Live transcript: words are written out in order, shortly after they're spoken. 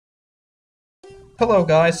Hello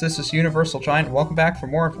guys, this is UniversalGiant, and welcome back for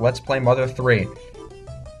more of Let's Play Mother 3.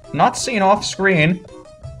 Not seen off screen,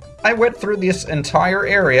 I went through this entire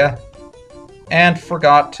area and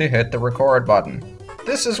forgot to hit the record button.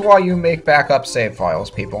 This is why you make backup save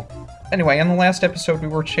files, people. Anyway, in the last episode we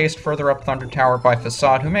were chased further up Thunder Tower by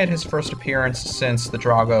Facade, who made his first appearance since the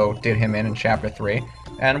Drago did him in Chapter 3,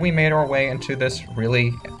 and we made our way into this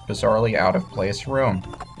really bizarrely out-of-place room.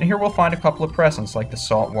 And here we'll find a couple of presents, like the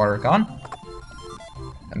saltwater gun,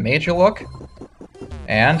 a Major Look,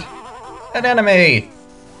 and an enemy!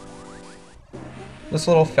 This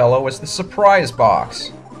little fellow is the surprise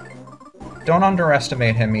box. Don't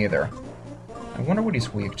underestimate him either. I wonder what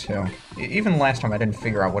he's weak to. Even last time I didn't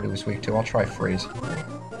figure out what he was weak to. I'll try freeze.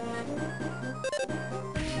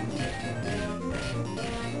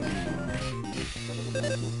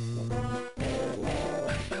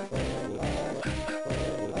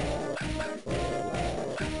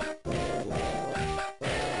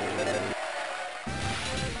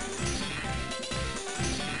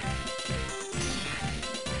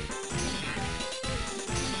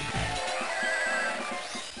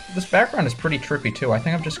 This background is pretty trippy, too. I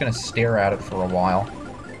think I'm just gonna stare at it for a while.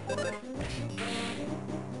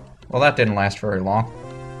 Well, that didn't last very long.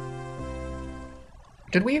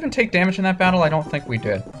 Did we even take damage in that battle? I don't think we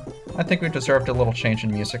did. I think we deserved a little change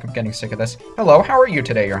in music. I'm getting sick of this. Hello, how are you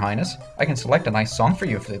today, Your Highness? I can select a nice song for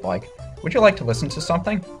you if you'd like. Would you like to listen to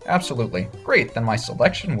something? Absolutely. Great, then my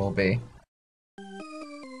selection will be...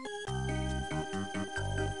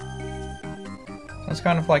 It's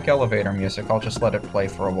kind of like elevator music. I'll just let it play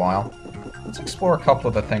for a while. Let's explore a couple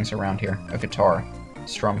of the things around here. A guitar.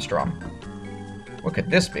 Strum. What could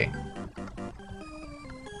this be?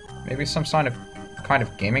 Maybe some kind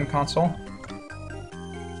of gaming console?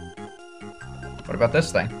 What about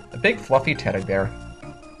this thing? A big fluffy teddy bear.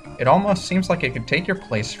 It almost seems like it could take your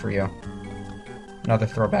place for you. Another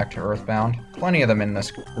throwback to Earthbound. Plenty of them in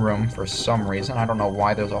this room for some reason. I don't know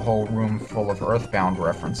why there's a whole room full of Earthbound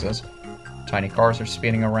references. Tiny cars are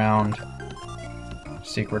speeding around.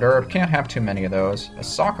 Secret herb. Can't have too many of those. A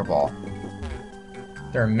soccer ball.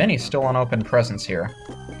 There are many still unopened presents here.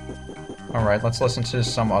 Alright, let's listen to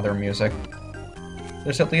some other music.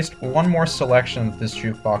 There's at least one more selection that this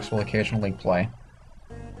jukebox will occasionally play.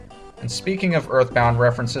 And speaking of Earthbound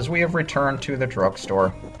references, we have returned to the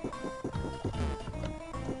drugstore.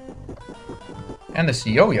 And this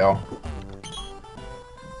yo-yo.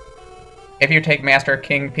 If you take Master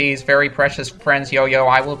King P's very precious friend's yo-yo,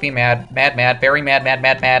 I will be mad, very mad.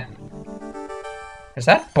 Is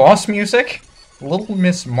that boss music? Little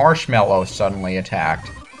Miss Marshmallow suddenly attacked.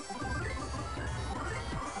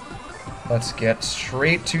 Let's get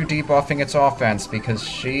straight to debuffing its offense, because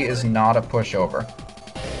she is not a pushover.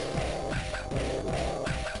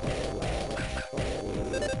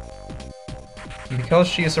 And because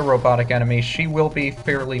she is a robotic enemy, she will be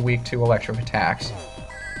fairly weak to electric attacks,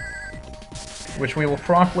 which we will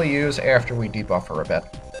promptly use after we debuff her a bit.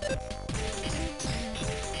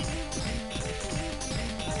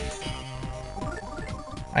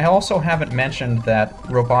 I also haven't mentioned that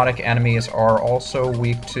robotic enemies are also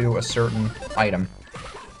weak to a certain item.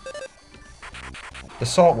 The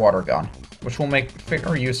saltwater gun, which we'll make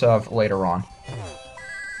fair use of later on.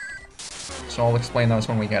 So I'll explain those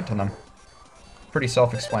when we get to them. Pretty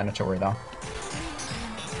self-explanatory, though.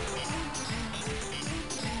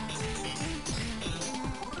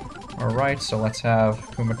 Alright, so let's have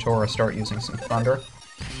Kumatora start using some thunder.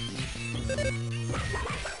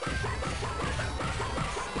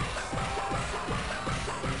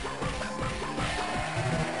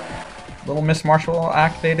 Little Miss Marshmallow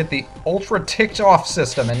activated the ultra ticked off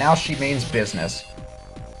system, and now she means business.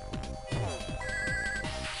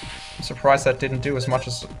 I'm surprised that didn't do as much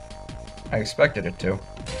as I expected it to.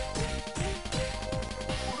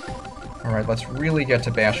 Alright, let's really get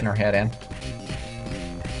to bashing her head in.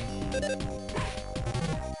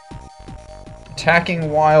 Attacking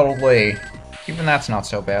wildly. Even that's not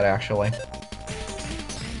so bad, actually.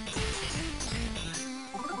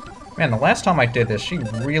 Man, the last time I did this, she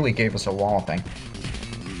really gave us a walloping.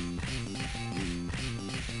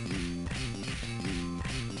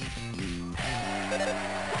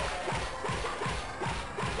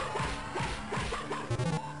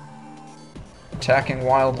 Attacking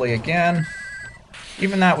wildly again.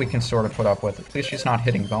 Even that we can sort of put up with. At least she's not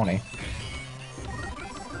hitting Boney.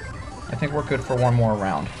 I think we're good for one more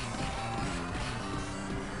round.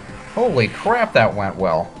 Holy crap, that went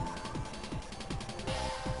well.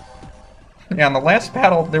 Yeah, in the last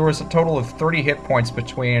battle, there was a total of 30 hit points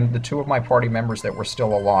between the two of my party members that were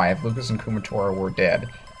still alive. Lucas and Kumatora were dead.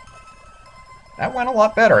 That went a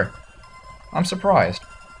lot better. I'm surprised.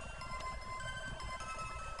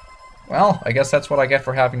 Well, I guess that's what I get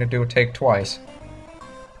for having to do a take twice.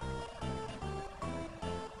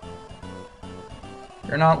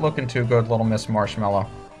 You're not looking too good, little Miss Marshmallow.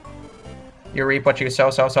 You reap what you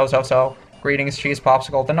sow. Greetings, Cheese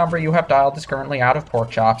Popsicle. The number you have dialed is currently out of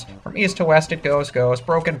pork chops. From east to west it goes.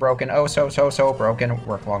 Broken, oh so broken.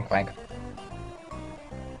 Work long clank.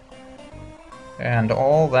 And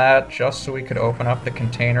all that just so we could open up the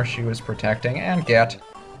container she was protecting and get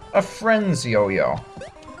a friend's yo-yo.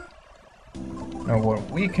 Now what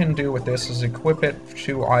we can do with this is equip it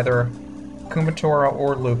to either Kumatora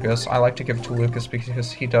or Lucas. I like to give it to Lucas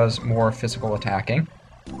because he does more physical attacking.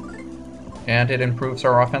 And it improves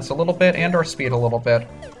our offense a little bit and our speed a little bit.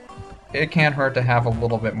 It can't hurt to have a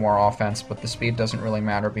little bit more offense, but the speed doesn't really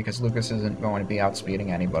matter because Lucas isn't going to be outspeeding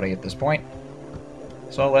anybody at this point.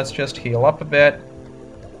 So let's just heal up a bit.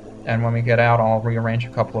 And when we get out, I'll rearrange a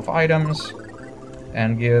couple of items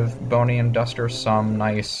and give Boney and Duster some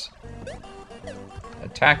nice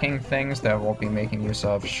attacking things that we'll be making use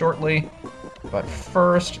of shortly. But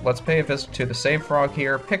first, let's pay a visit to the Save Frog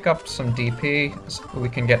here, pick up some DP, so we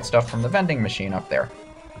can get stuff from the vending machine up there.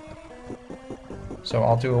 So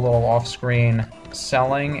I'll do a little off-screen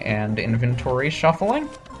selling and inventory shuffling.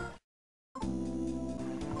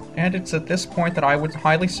 And it's at this point that I would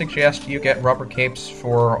highly suggest you get rubber capes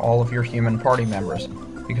for all of your human party members,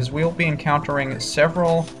 because we'll be encountering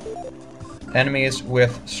several enemies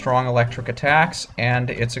with strong electric attacks, and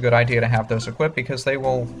it's a good idea to have those equipped because they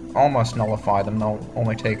will almost nullify them. They'll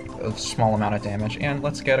only take a small amount of damage. And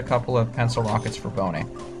let's get a couple of pencil rockets for Boney.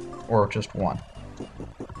 Or just one.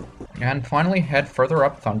 And finally head further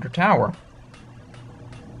up Thunder Tower.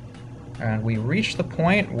 And we reach the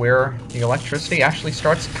point where the electricity actually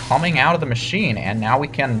starts coming out of the machine, and now we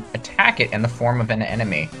can attack it in the form of an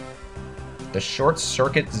enemy. The Short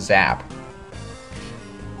Circuit Zap.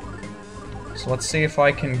 So let's see if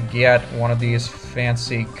I can get one of these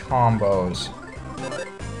fancy combos.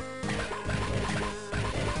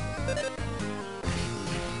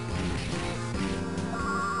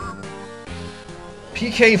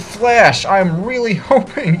 PK Flash! I'm really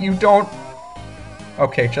hoping you don't...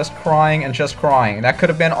 Okay, just crying and just crying. That could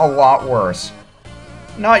have been a lot worse.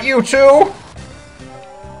 Not you too!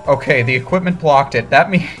 Okay, the equipment blocked it.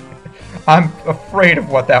 That means... I'm afraid of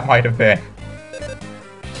what that might have been.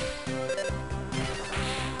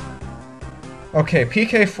 Okay,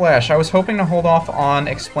 PK Flash. I was hoping to hold off on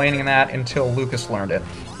explaining that until Lucas learned it.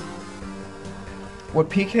 What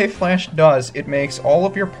PK Flash does, it makes all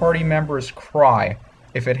of your party members cry.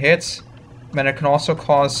 If it hits, then it can also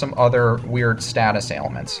cause some other weird status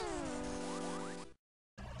ailments,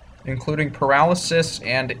 including paralysis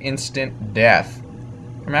and instant death.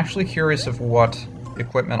 I'm actually curious of what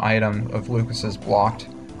equipment item of Lucas's blocked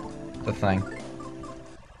the thing.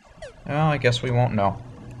 Well, I guess we won't know.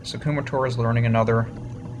 So Kumatora is learning another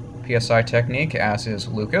PSI technique, as is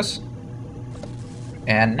Lucas.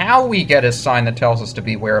 And now we get a sign that tells us to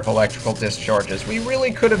beware of electrical discharges. We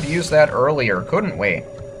really could have used that earlier, couldn't we?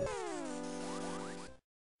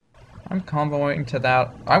 I'm comboing to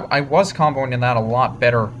that. I was comboing to that a lot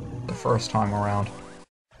better the first time around.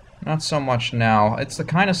 Not so much now. It's the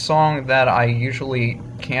kind of song that I usually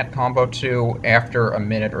can't combo to after a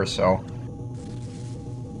minute or so.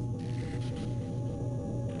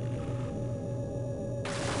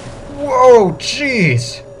 Whoa,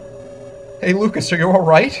 jeez! Hey, Lucas, are you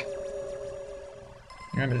alright?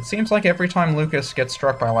 Yeah, but it seems like every time Lucas gets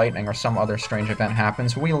struck by lightning or some other strange event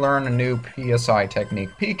happens, we learn a new PSI technique,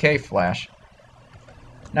 PK Flash.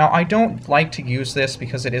 Now, I don't like to use this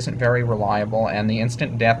because it isn't very reliable, and the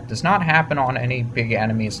instant death does not happen on any big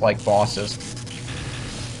enemies like bosses.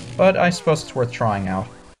 But I suppose it's worth trying out.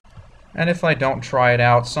 And if I don't try it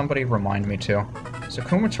out, somebody remind me to. So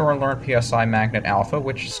Kumatora learned PSI Magnet Alpha,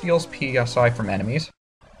 which steals PSI from enemies.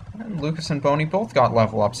 And Lucas and Boney both got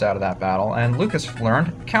level ups out of that battle, and Lucas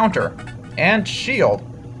learned Counter and Shield.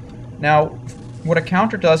 Now, what a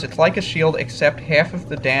counter does, it's like a shield, except half of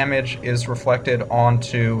the damage is reflected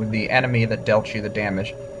onto the enemy that dealt you the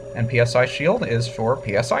damage. And PSI Shield is for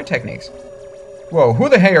PSI techniques. Whoa, who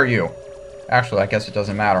the hey are you? Actually, I guess it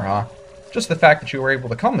doesn't matter, huh? Just the fact that you were able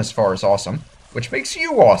to come this far is awesome, which makes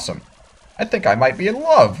you awesome. I think I might be in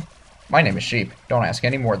love. My name is Sheep. Don't ask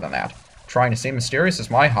any more than that. Trying to seem mysterious is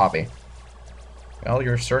my hobby. Well,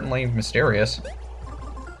 you're certainly mysterious.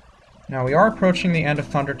 Now, we are approaching the end of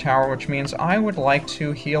Thunder Tower, which means I would like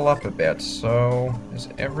to heal up a bit. So, is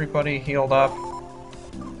everybody healed up?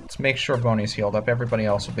 Let's make sure Boney's healed up. Everybody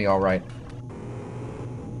else will be alright.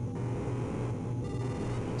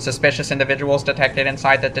 Suspicious individuals detected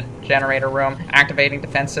inside the generator room. Activating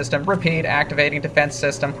defense system. Repeat, activating defense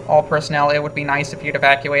system. All personnel, it would be nice if you'd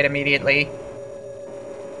evacuate immediately.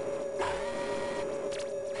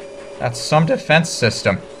 That's some defense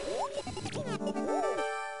system.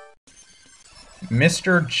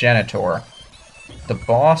 Mr. Genitor, the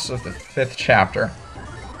boss of the 5th chapter.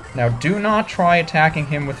 Now, do not try attacking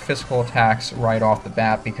him with physical attacks right off the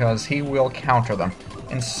bat, because he will counter them.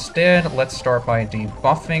 Instead, let's start by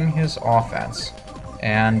debuffing his offense,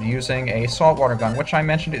 and using a saltwater gun, which I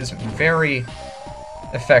mentioned is very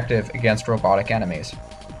effective against robotic enemies.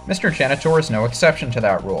 Mr. Genitor is no exception to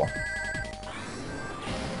that rule.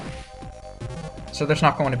 So there's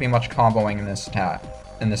not going to be much comboing in this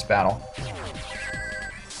battle.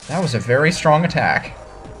 That was a very strong attack.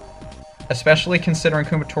 Especially considering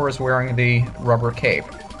Kumatora is wearing the rubber cape.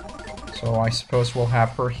 So I suppose we'll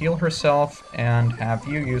have her heal herself and have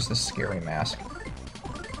you use the scary mask.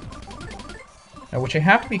 Now what you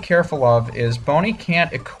have to be careful of is Boney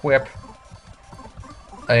can't equip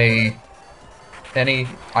any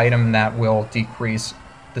item that will decrease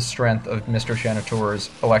the strength of Mr. Genitor's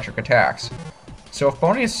electric attacks. So if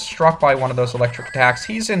Boney is struck by one of those electric attacks,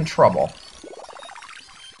 he's in trouble.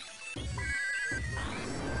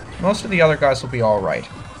 Most of the other guys will be alright.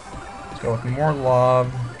 Let's go with more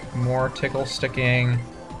love, more tickle sticking,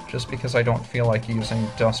 just because I don't feel like using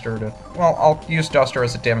Duster to... Well, I'll use Duster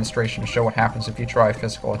as a demonstration to show what happens if you try a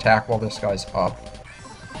physical attack while this guy's up.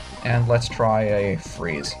 And let's try a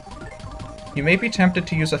freeze. You may be tempted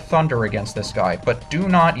to use a Thunder against this guy, but do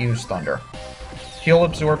not use Thunder. He'll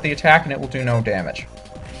absorb the attack and it will do no damage.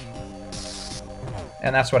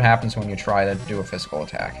 And that's what happens when you try to do a physical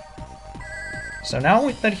attack. So now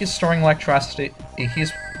that he's storing electricity,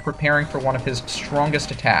 he's preparing for one of his strongest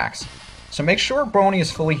attacks. So make sure Boney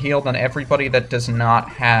is fully healed, and everybody that does not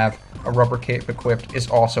have a rubber cape equipped is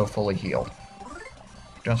also fully healed.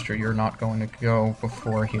 Duster, you're not going to go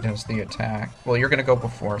before he does the attack. Well, you're going to go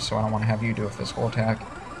before, so I don't want to have you do a physical attack.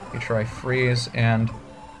 You try freeze and...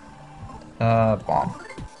 bomb.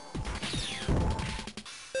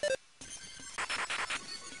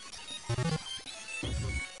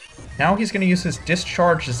 Now he's going to use his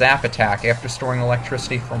Discharge Zap attack after storing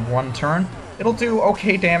electricity from one turn. It'll do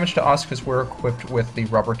okay damage to us because we're equipped with the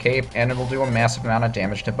rubber cape, and it'll do a massive amount of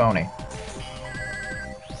damage to Boney.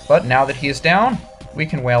 But now that he is down, we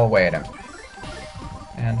can wail away at him.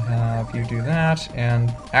 And have you do that,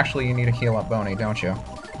 and actually you need to heal up Boney, don't you?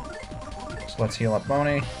 So let's heal up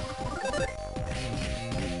Boney.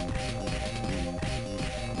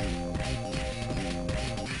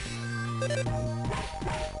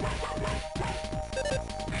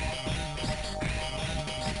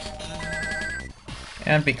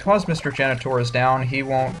 And because Mr. Genitor is down, he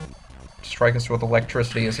won't strike us with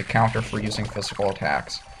electricity as a counter for using physical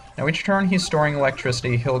attacks. Now each turn he's storing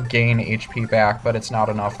electricity, he'll gain HP back, but it's not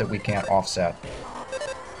enough that we can't offset.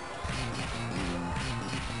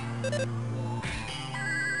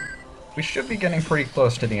 We should be getting pretty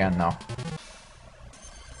close to the end, though.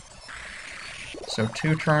 So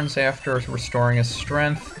 2 turns after restoring his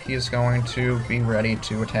strength, he's going to be ready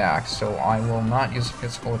to attack. So I will not use a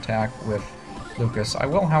physical attack with Lucas. I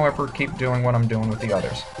will, however, keep doing what I'm doing with the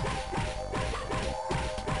others.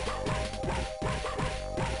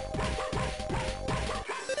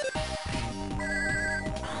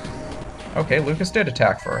 Okay, Lucas did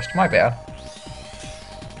attack first. My bad.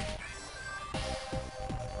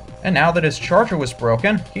 And now that his charger was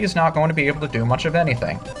broken, he's not going to be able to do much of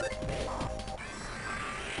anything.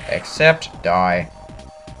 Except die.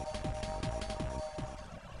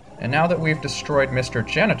 And now that we've destroyed Mr.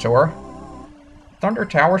 Genitor, Thunder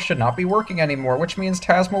Tower should not be working anymore, which means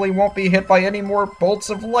Tazmily won't be hit by any more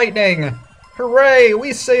bolts of lightning! Hooray!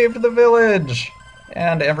 We saved the village!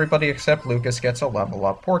 And everybody except Lucas gets a level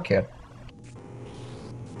up. Poor kid.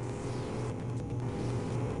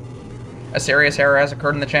 A serious error has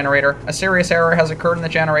occurred in the generator. A serious error has occurred in the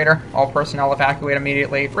generator. All personnel evacuate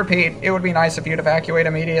immediately. Repeat, it would be nice if you'd evacuate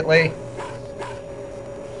immediately.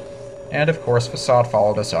 And of course, Facade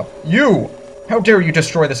followed us up. You! How dare you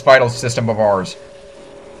destroy this vital system of ours?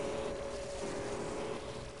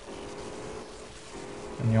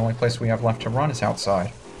 And the only place we have left to run is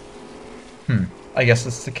outside. I guess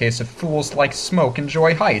it's the case of fools like Smoke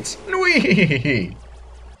enjoy heights. Nwee!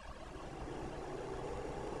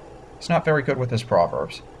 He's not very good with his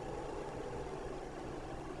proverbs.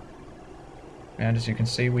 And as you can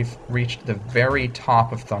see, we've reached the very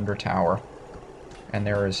top of Thunder Tower. And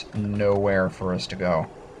there is nowhere for us to go.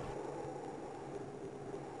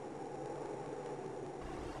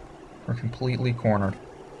 We're completely cornered.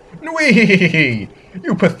 Nwee!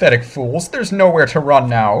 You pathetic fools, there's nowhere to run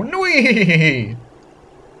now. Nwee!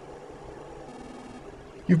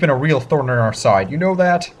 You've been a real thorn in our side, you know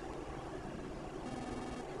that?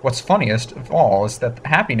 What's funniest of all is that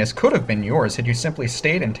happiness could have been yours had you simply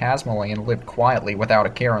stayed in Tasmally and lived quietly without a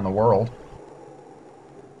care in the world.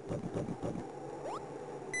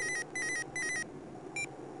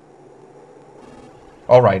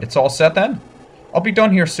 Alright, it's all set then? I'll be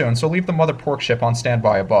done here soon, so leave the mother pork ship on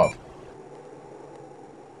standby above.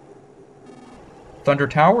 Thunder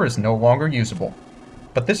Tower is no longer usable,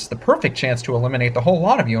 but this is the perfect chance to eliminate the whole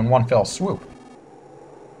lot of you in one fell swoop.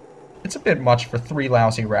 It's a bit much for 3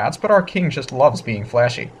 lousy rats, but our king just loves being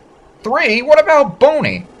flashy. 3? What about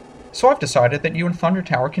Boney? So I've decided that you and Thunder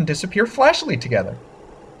Tower can disappear flashily together.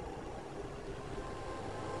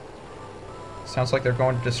 Sounds like they're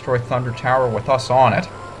going to destroy Thunder Tower with us on it.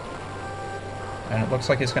 And it looks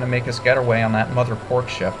like he's going to make his getaway on that mother pork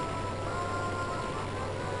ship.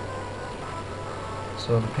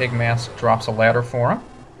 So the pig mask drops a ladder for him.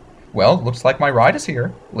 Well, looks like my ride is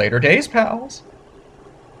here. Later days, pals.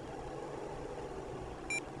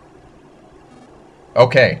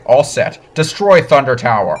 Okay, all set. Destroy Thunder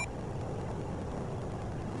Tower.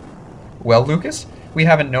 Well, Lucas, we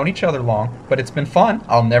haven't known each other long, but it's been fun.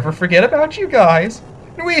 I'll never forget about you guys.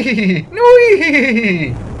 Nwee!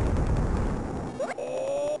 Nwee!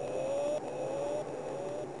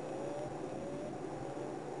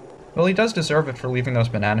 Well, he does deserve it for leaving those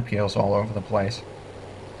banana peels all over the place.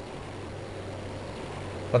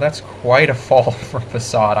 But that's quite a fall for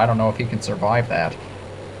Facade. I don't know if he can survive that.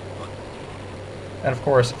 And of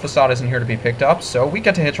course, Facade isn't here to be picked up, so we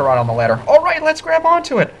get to hitch a ride on the ladder. Alright, let's grab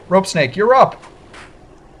onto it! Rope Snake, you're up!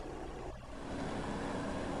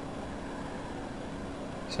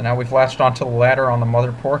 So now we've latched onto the ladder on the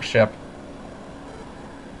mother pork ship.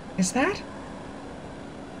 Is that?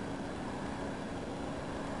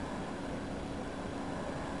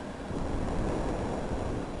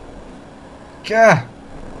 Gah!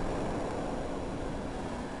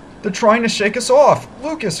 They're trying to shake us off!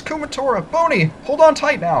 Lucas, Kumatora, Boney, hold on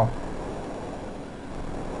tight now!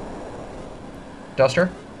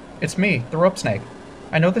 Duster, it's me, the Rope Snake.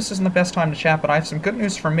 I know this isn't the best time to chat, but I have some good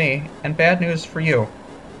news for me, and bad news for you.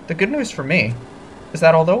 The good news for me is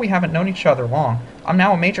that although we haven't known each other long, I'm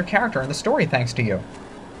now a major character in the story thanks to you.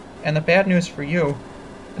 And the bad news for you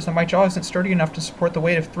is that my jaw isn't sturdy enough to support the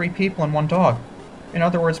weight of 3 people and 1 dog. In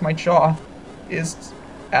other words, my jaw is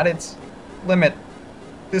at its limit.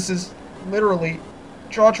 This is literally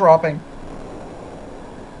jaw-dropping.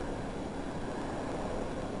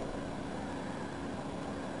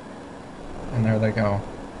 And there they go.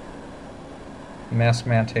 The masked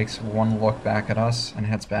man takes one look back at us and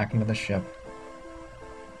heads back into the ship.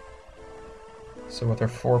 So with our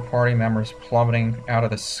 4 party members plummeting out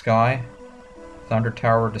of the sky, Thunder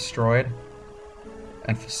Tower destroyed,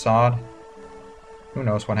 and Facade, who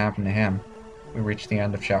knows what happened to him, we reach the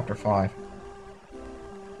end of Chapter 5.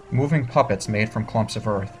 Moving puppets made from clumps of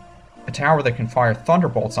earth, a tower that can fire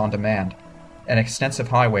thunderbolts on demand, an extensive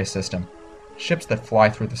highway system, ships that fly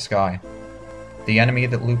through the sky. The enemy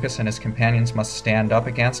that Lucas and his companions must stand up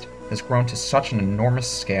against has grown to such an enormous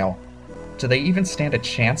scale. Do they even stand a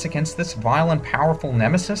chance against this vile and powerful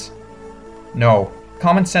nemesis? No,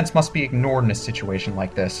 common sense must be ignored in a situation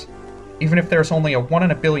like this. Even if there's only a 1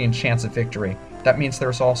 in a billion chance of victory, that means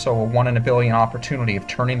there's also a 1 in a billion opportunity of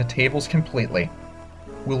turning the tables completely.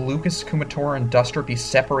 Will Lucas, Kumatora, and Duster be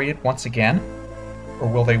separated once again? Or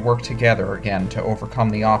will they work together again to overcome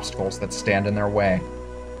the obstacles that stand in their way?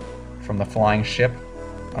 From the flying ship,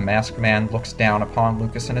 a masked man looks down upon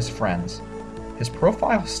Lucas and his friends. His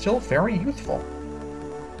profile is still very youthful.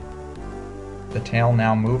 The tale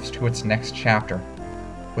now moves to its next chapter,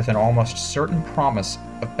 with an almost certain promise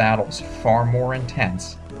of battles far more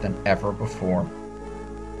intense than ever before.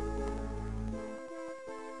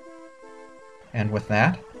 And with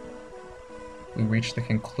that, we reach the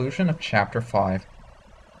conclusion of Chapter 5.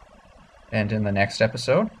 And in the next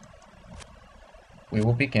episode, we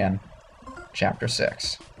will begin Chapter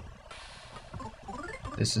 6.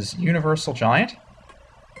 This is UniversalGiant,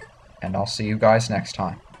 and I'll see you guys next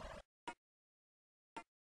time.